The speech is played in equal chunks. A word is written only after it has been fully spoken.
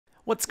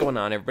What's going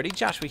on, everybody?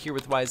 Joshua here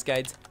with Wise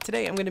Guides.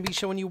 Today I'm going to be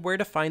showing you where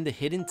to find the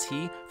hidden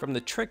tea from the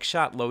trick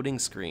shot loading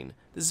screen.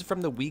 This is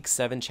from the week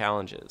 7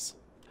 challenges.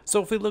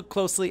 So if we look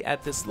closely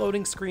at this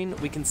loading screen,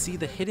 we can see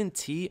the hidden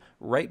tea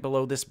right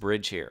below this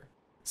bridge here.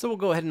 So we'll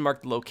go ahead and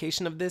mark the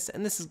location of this,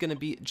 and this is going to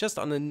be just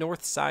on the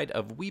north side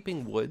of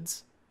Weeping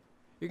Woods.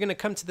 You're going to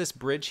come to this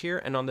bridge here,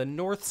 and on the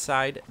north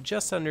side,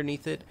 just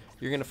underneath it,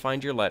 you're going to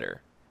find your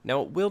letter.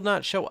 Now it will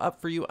not show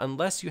up for you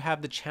unless you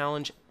have the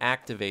challenge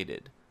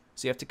activated.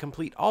 So you have to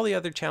complete all the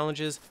other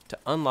challenges to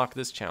unlock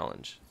this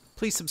challenge.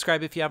 Please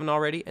subscribe if you haven't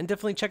already, and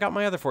definitely check out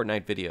my other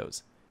Fortnite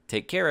videos.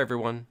 Take care,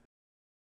 everyone.